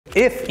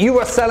If you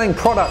are selling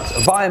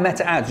products via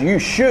meta ads, you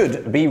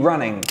should be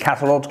running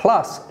Catalog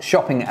Plus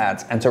shopping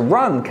ads. And to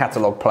run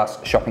Catalog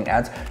Plus shopping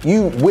ads,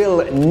 you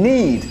will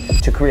need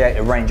to create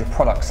a range of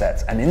product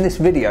sets. And in this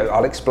video,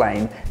 I'll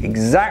explain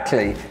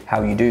exactly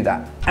how you do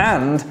that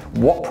and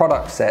what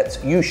product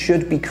sets you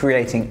should be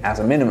creating as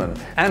a minimum.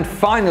 And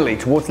finally,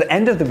 towards the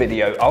end of the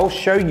video, I'll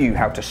show you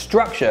how to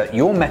structure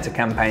your meta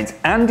campaigns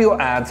and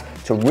your ads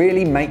to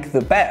really make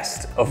the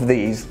best of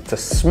these to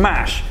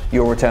smash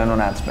your return on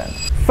ad spend.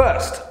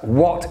 First,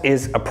 what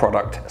is a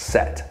product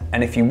set?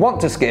 And if you want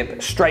to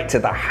skip straight to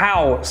the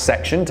how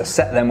section to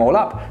set them all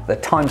up, the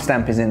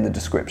timestamp is in the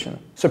description.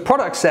 So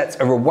product sets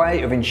are a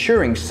way of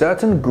ensuring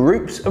certain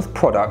groups of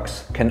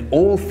products can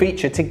all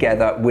feature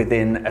together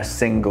within a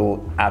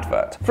single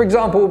advert. For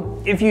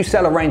example, if you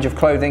sell a range of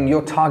clothing,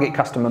 your target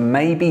customer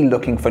may be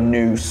looking for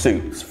new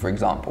suits, for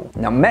example.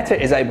 Now, Meta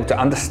is able to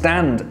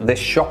understand this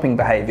shopping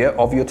behavior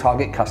of your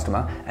target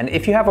customer, and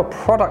if you have a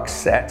product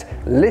set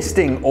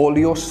listing all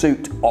your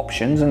suit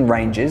options and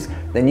ranges,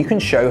 then you can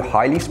show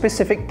highly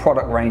specific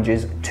product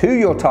ranges to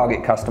your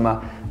target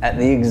customer at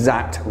the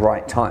exact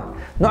right time.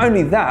 Not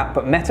only that,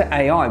 but Meta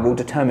AI will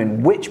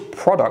determine which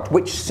product,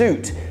 which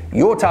suit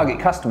your target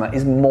customer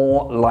is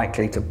more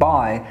likely to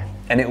buy,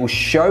 and it will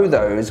show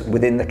those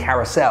within the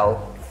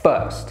carousel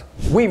first.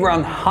 We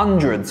run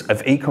hundreds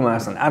of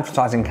e-commerce and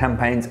advertising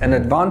campaigns, and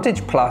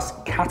Advantage Plus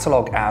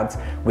catalog ads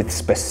with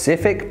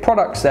specific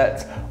product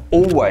sets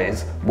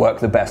always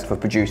work the best for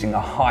producing a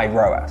high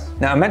ROAS.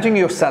 Now imagine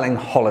you're selling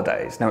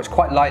holidays. Now it's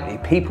quite likely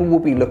people will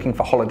be looking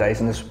for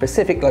holidays in a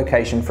specific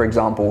location, for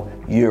example,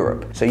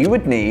 Europe. So you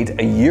would need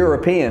a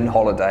European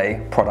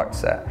holiday product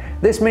set.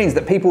 This means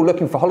that people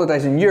looking for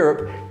holidays in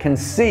Europe can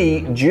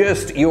see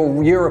just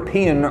your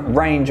European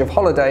range of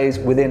holidays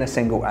within a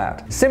single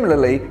ad.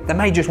 Similarly, they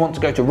may just want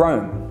to go to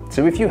Rome.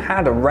 So if you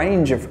had a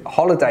range of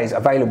holidays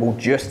available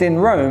just in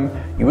Rome,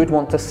 you would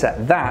want to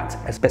set that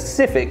a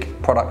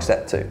specific product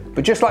set to.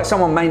 But just like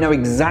someone may know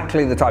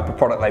exactly the type of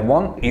product they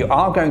want, you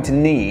are going to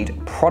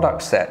need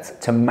product sets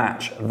to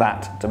match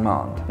that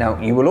demand. Now,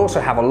 you will also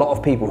have a lot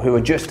of people who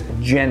are just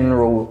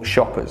general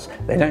shoppers.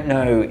 They don't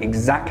know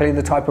exactly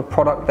the type of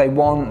product they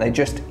want, they're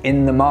just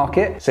in the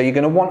market. So you're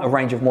going to want a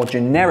range of more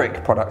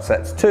generic product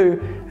sets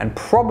too, and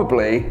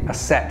probably a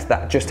set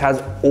that just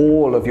has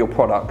all of your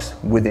products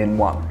within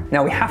one.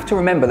 Now, we have to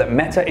remember that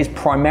Meta is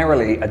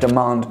primarily a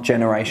demand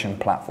generation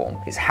platform.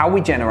 It's how we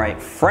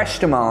generate fresh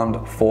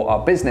demand for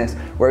our business,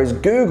 whereas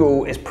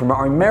Google is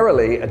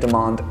primarily a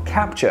demand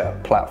capture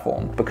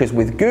platform, because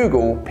with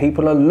Google,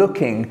 people are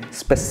looking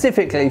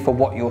specifically for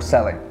what you're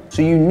selling.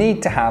 So you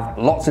need to have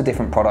lots of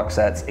different product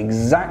sets.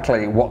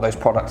 Exactly what those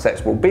product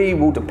sets will be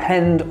will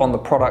depend on the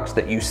products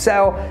that you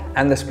sell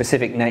and the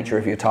specific nature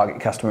of your target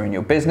customer in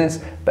your business.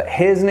 But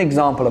here's an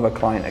example of a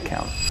client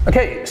account.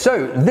 Okay,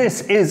 so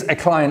this is a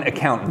client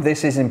account.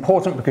 This is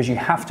important because you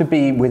have to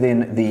be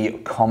within the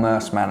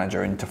Commerce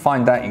Manager. And to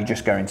find that, you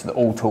just go into the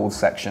All Tools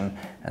section,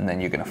 and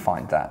then you're going to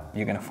find that.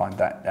 You're going to find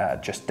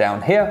that just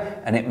down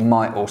here, and it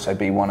might also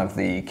be one of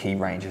the key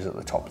ranges at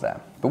the top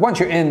there. But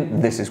once you're in,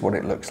 this is what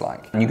it looks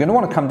like. And you're going to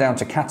want to come down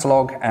to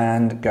Catalog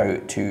and go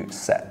to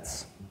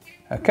Sets.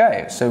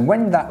 Okay, so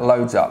when that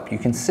loads up, you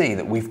can see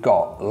that we've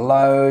got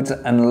loads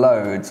and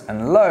loads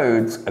and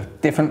loads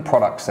of different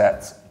product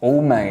sets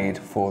all made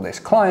for this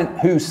client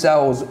who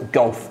sells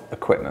golf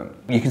equipment.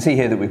 You can see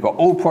here that we've got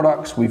all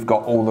products, we've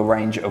got all the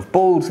range of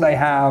balls they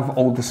have,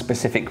 all the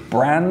specific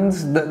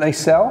brands that they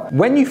sell.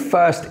 When you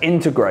first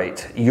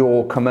integrate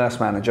your Commerce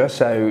Manager,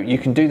 so you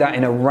can do that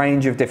in a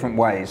range of different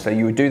ways. So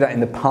you would do that in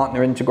the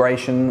partner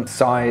integration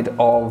side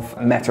of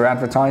Meta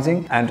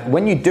advertising. And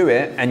when you do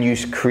it and you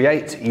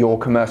create your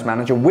Commerce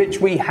Manager,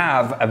 which we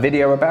have a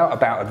video about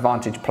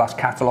Advantage Plus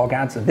catalog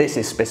ads, this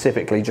is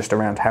specifically just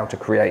around how to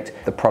create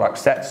the product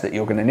sets that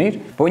you're going to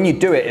need. But when you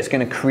do it, it's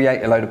going to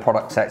create a load of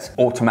product sets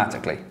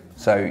automatically.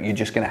 So you're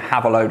just going to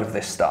have a load of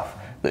this stuff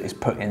that is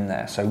put in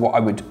there. So what I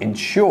would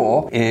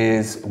ensure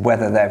is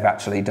whether they've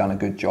actually done a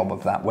good job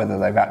of that, whether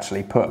they've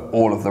actually put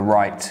all of the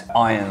right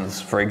irons,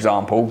 for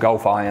example,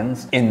 golf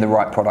irons, in the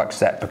right product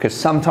set, because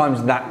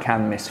sometimes that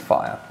can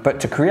misfire. But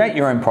to create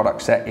your own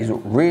product set is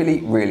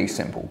really, really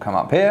simple. Come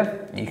up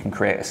here, you can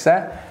create a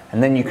set,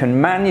 and then you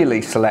can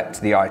manually select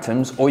the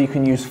items, or you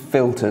can use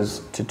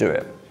filters to do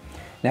it.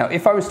 Now,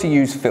 if I was to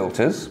use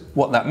filters,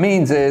 what that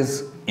means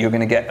is you're going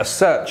to get a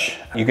search.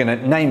 You're going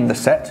to name the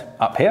set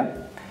up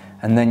here,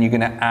 and then you're going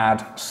to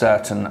add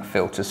certain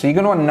filters. So you're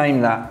going to want to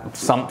name that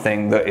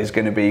something that is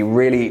going to be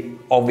really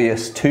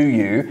obvious to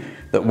you,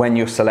 that when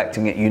you're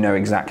selecting it, you know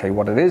exactly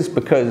what it is,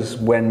 because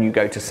when you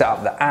go to set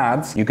up the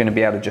ads, you're going to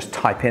be able to just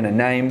type in a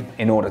name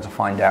in order to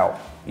find out,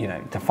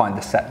 to find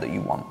the set that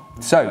you want.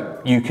 So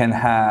you can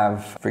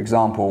have, for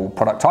example,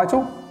 product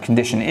title,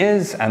 condition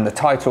is, and the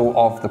title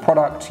of the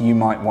product you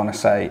might want to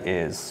say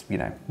is,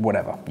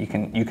 whatever. You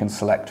can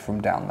select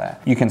from down there.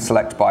 You can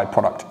select by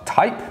product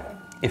type,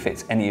 if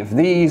it's any of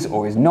these,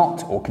 or is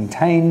not, or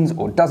contains,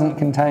 or doesn't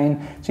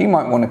contain. So you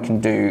might want to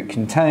do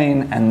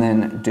contain and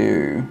then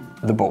do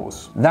the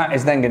balls. That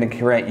is then going to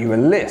create you a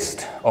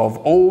list of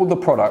all the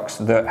products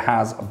that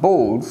has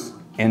balls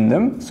in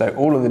them. So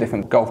all of the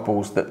different golf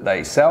balls that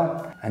they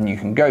sell, and you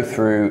can go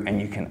through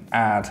and you can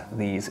add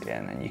these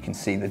in, and you can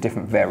see the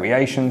different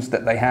variations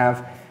that they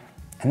have.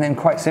 And then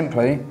quite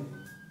simply,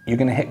 you're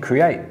going to hit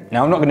create.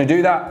 Now I'm not going to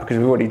do that because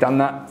we've already done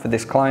that for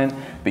this client,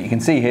 but you can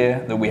see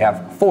here that we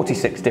have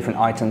 46 different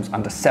items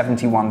under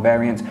 71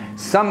 variants.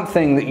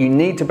 Something that you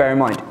need to bear in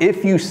mind,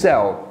 if you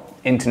sell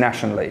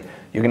internationally,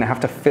 you're going to have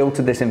to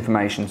filter this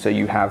information so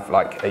you have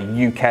like a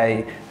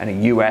UK and a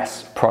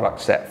US product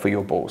set for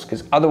your balls,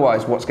 because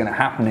otherwise what's going to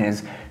happen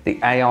is the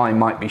AI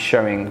might be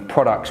showing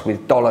products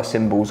with dollar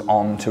symbols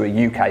on to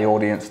a UK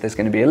audience. There's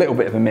going to be a little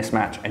bit of a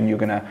mismatch and you're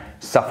going to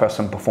suffer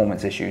some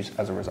performance issues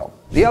as a result.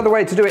 The other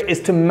way to do it is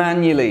to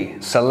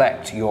manually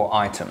select your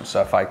items.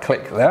 So if I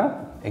click there,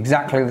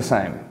 exactly the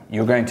same.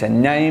 You're going to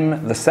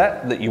name the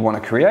set that you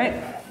want to create.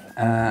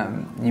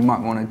 You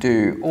might want to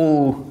do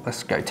all,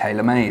 let's go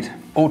tailor-made.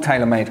 All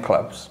tailor-made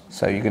clubs.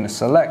 So you're going to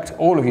select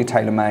all of your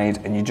tailor-made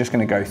and you're just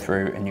going to go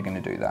through and you're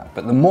going to do that.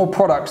 But the more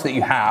products that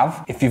you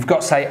have, if you've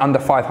got say under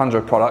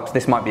 500 products,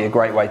 this might be a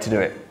great way to do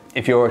it.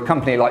 If you're a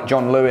company like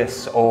John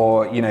Lewis,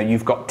 or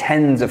you've got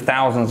tens of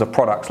thousands of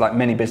products like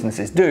many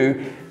businesses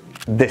do,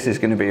 this is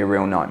going to be a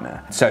real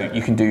nightmare. So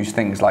you can do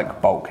things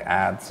like bulk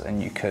ads,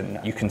 and you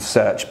can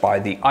search by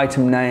the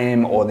item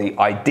name or the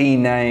ID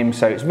name.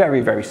 So it's very,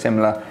 very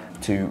similar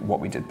to what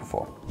we did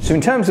before. So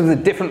in terms of the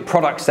different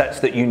product sets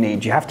that you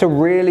need, you have to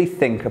really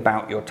think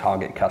about your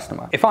target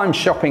customer. If I'm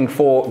shopping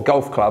for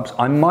golf clubs,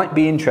 I might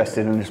be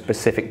interested in a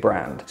specific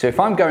brand. So if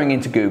I'm going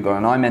into Google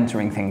and I'm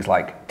entering things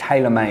like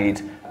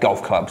tailor-made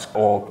golf clubs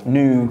or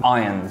new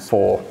irons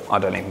for, I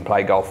don't even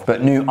play golf,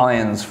 but new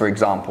irons, for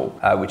example,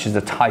 which is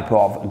a type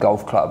of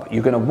golf club.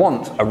 You're going to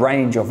want a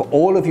range of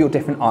all of your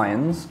different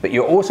irons, but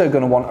you're also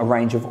going to want a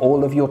range of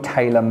all of your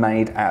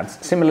tailor-made ads.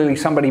 Similarly,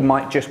 somebody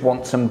might just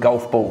want some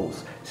golf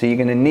balls. So you're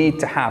going to need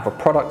to have a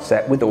product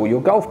set with all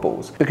your golf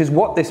balls. Because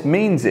what this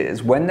means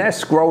is when they're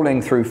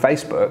scrolling through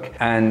Facebook,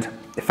 and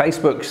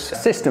Facebook's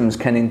systems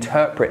can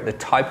interpret the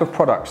type of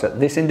products that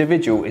this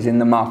individual is in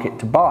the market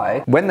to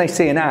buy, when they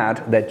see an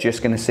ad, they're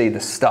just going to see the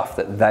stuff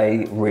that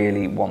they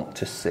really want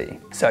to see.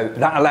 So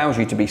that allows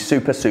you to be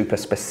super, super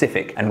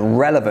specific and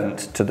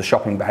relevant to the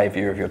shopping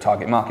behavior of your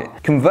target market.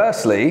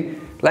 Conversely,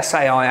 let's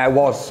say I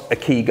was a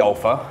key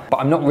golfer, but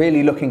I'm not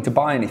really looking to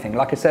buy anything.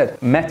 Like I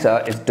said,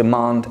 Meta is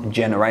demand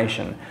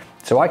generation.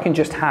 So I can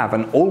just have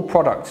an all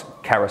product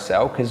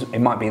carousel, because it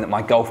might be that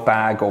my golf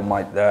bag or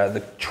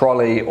the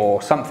trolley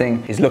or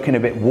something is looking a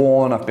bit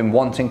worn. I've been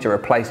wanting to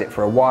replace it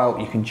for a while.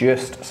 You can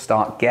just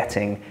start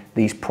getting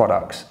these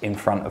products in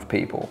front of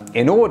people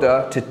in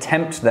order to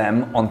tempt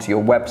them onto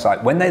your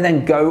website. When they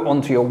then go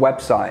onto your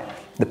website,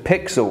 the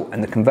Pixel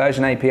and the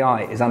Conversion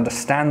API is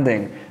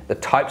understanding the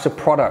types of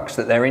products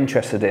that they're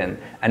interested in,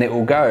 and it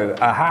will go,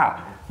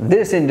 aha,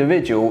 this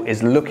individual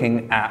is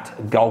looking at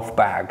golf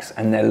bags,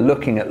 and they're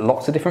looking at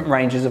lots of different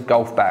ranges of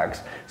golf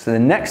bags. So the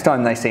next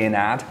time they see an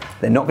ad,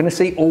 they're not going to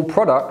see all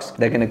products,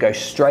 they're going to go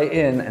straight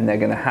in and they're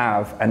going to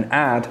have an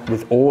ad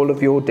with all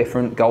of your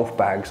different golf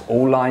bags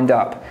all lined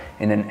up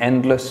in an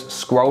endless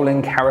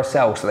scrolling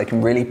carousel, so they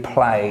can really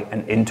play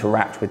and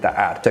interact with that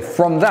ad. So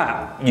from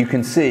that, you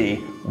can see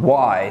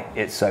why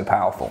it's so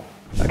powerful.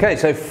 Okay,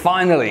 so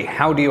finally,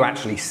 how do you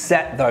actually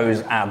set those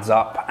ads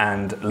up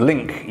and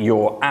link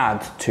your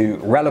ad to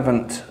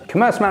relevant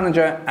Commerce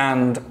Manager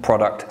and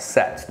product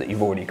sets that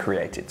you've already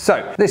created?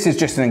 So this is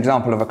just an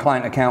example of a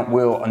client account.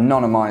 We'll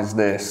anonymize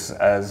this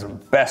as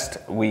best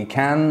we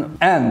can.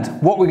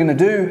 And what we're going to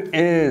do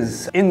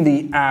is in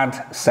the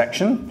ad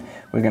section,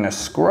 we're going to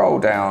scroll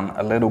down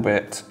a little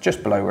bit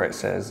just below where it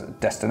says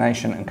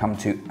destination and come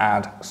to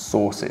ad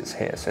sources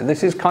here. So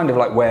this is kind of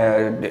like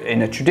where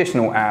in a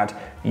traditional ad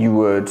you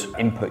would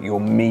input your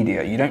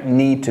media. You don't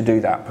need to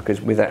do that,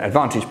 because with an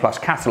Advantage Plus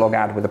catalog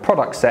ad with a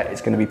product set, it's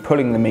going to be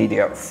pulling the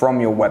media from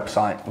your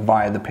website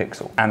via the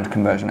Pixel and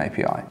Conversion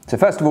API. So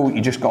first of all,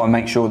 you just got to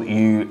make sure that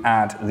you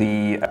add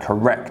the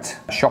correct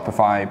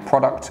Shopify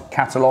product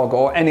catalog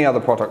or any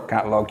other product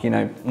catalog.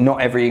 Not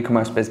every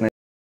e-commerce business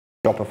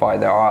Shopify,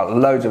 there are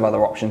loads of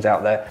other options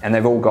out there, and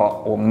they've all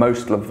got, or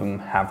most of them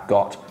have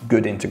got,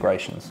 good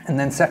integrations. And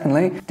then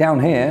secondly,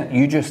 down here,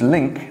 you just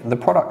link the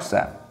product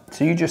set.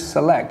 So you just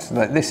select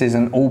that this is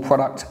an all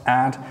product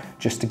ad,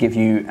 just to give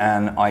you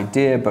an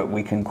idea, but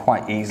we can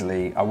quite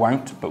easily, I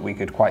won't, but we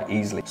could quite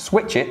easily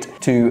switch it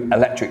to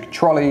electric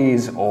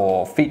trolleys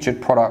or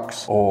featured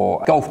products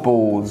or golf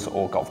balls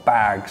or golf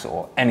bags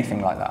or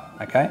anything like that,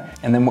 okay?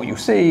 And then what you'll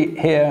see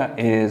here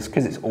is,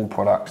 because it's all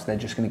products, they're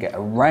just gonna get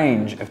a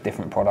range of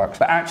different products.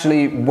 But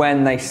actually,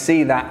 when they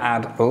see that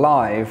ad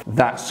live,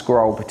 that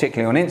scroll,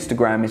 particularly on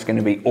Instagram, is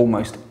gonna be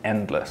almost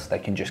endless. They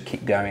can just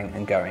keep going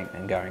and going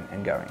and going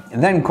and going.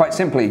 And then quite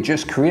simply,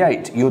 just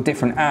create your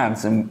different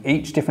ads, and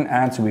each different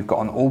ad, so we've got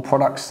an all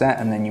product set,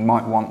 and then you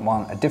might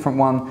want a different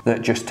one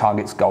that just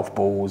targets golf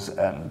balls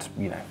and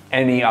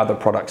any other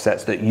product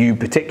sets that you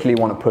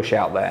particularly want to push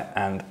out there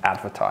and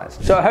advertise.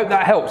 So I hope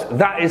that helps.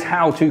 That is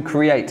how to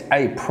create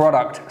a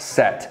product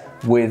set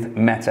with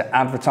meta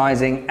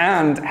advertising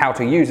and how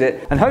to use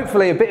it, and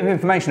hopefully a bit of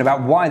information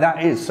about why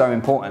that is so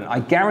important. I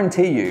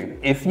guarantee you,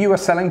 if you are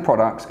selling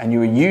products and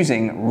you are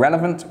using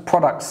relevant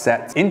product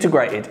sets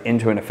integrated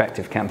into an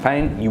effective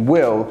campaign, you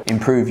will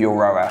improve your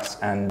ROAS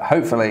and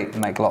hopefully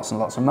make lots and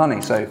lots of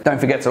money. So don't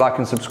forget to like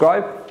and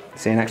subscribe.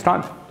 See you next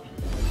time.